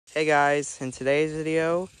Hey guys, in today's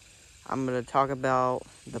video, I'm going to talk about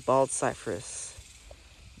the bald cypress.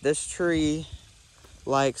 This tree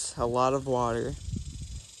likes a lot of water.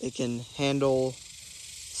 It can handle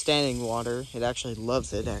standing water. It actually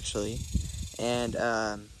loves it, actually. And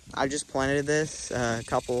I just planted this a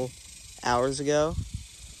couple hours ago.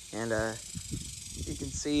 And you can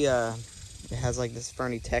see it has like this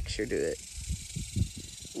ferny texture to it.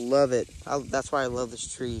 Love it. That's why I love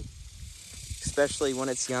this tree. Especially when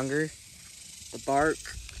it's younger. The bark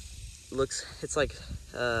it's like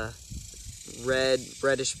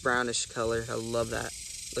reddish brownish color. I love that.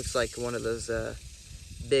 Looks like one of those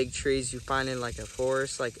big trees you find in like a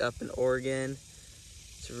forest, like up in Oregon.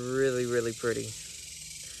 It's really, really pretty.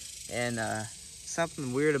 And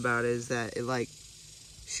something weird about it is that it like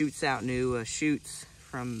shoots out new shoots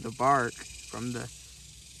from the bark, from the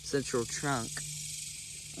central trunk,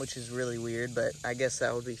 which is really weird, but I guess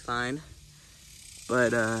that would be fine.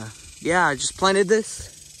 But yeah, I just planted this.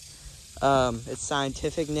 Its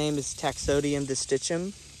scientific name is Taxodium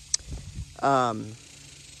distichum.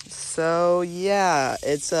 So yeah,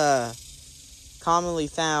 it's commonly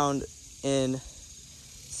found in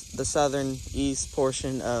the southern east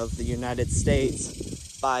portion of the United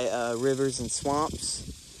States by rivers and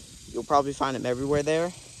swamps. You'll probably find them everywhere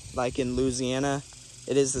there, like in Louisiana.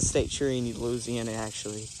 It is the state tree in Louisiana,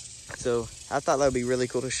 actually. So I thought that would be really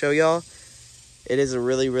cool to show y'all. It is a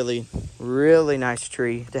really, really, really nice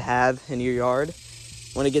tree to have in your yard.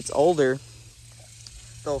 When it gets older,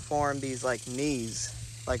 they'll form these like knees,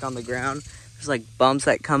 like on the ground. There's like bumps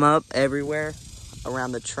that come up everywhere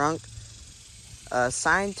around the trunk.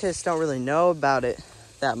 Scientists don't really know about it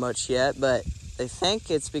that much yet, but they think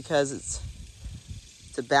it's because it's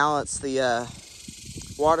to balance the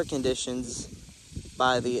water conditions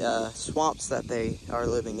by the swamps that they are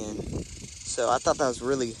living in. So I thought that was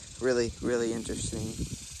really, really, really interesting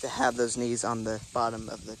to have those knees on the bottom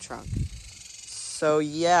of the trunk. So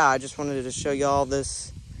yeah, I just wanted to show y'all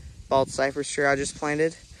this bald cypress tree I just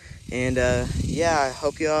planted. And yeah, I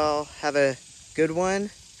hope y'all have a good one.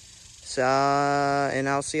 So, and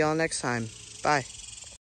I'll see y'all next time. Bye.